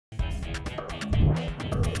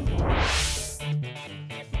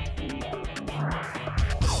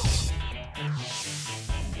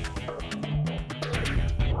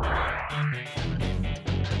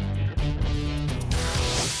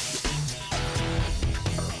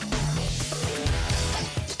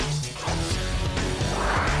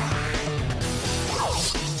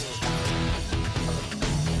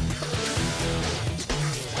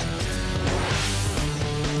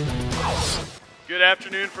Good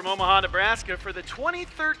afternoon from Omaha, Nebraska for the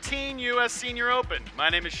 2013 U.S. Senior Open. My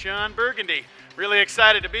name is Sean Burgundy. Really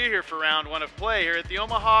excited to be here for round one of play here at the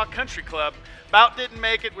Omaha Country Club. Bout didn't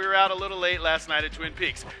make it. We were out a little late last night at Twin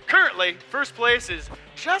Peaks. Currently, first place is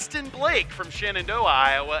Justin Blake from Shenandoah,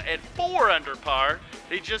 Iowa at 4 under par.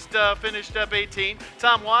 He just finished up 18.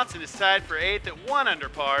 Tom Watson is tied for 8th at 1 under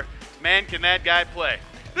par. Man, can that guy play.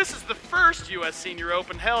 This is the first U.S. Senior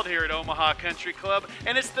Open held here at Omaha Country Club,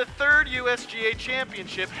 and it's the third USGA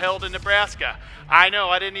Championship held in Nebraska. I know,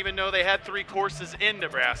 I didn't even know they had 3 courses in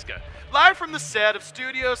Nebraska. Live from the set of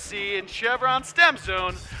Studio C in Chevron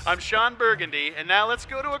STEMZone, I'm Sean Burgundy, and now let's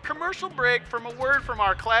go to a commercial break from a word from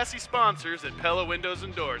our classy sponsors at Pella Windows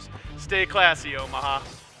and Doors. Stay classy, Omaha.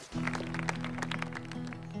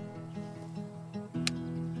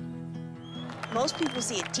 Most people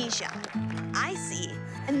see a tee shot. I see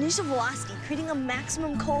initial velocity creating a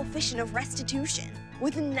maximum coefficient of restitution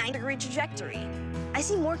with a 90-degree trajectory. I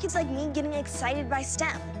see more kids like me getting excited by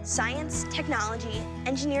STEM, science, technology,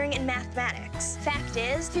 engineering, and mathematics. Fact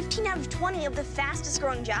is, 15 out of 20 of the fastest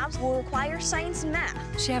growing jobs will require science and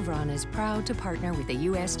math. Chevron is proud to partner with the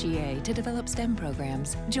USGA to develop STEM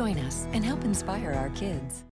programs. Join us and help inspire our kids.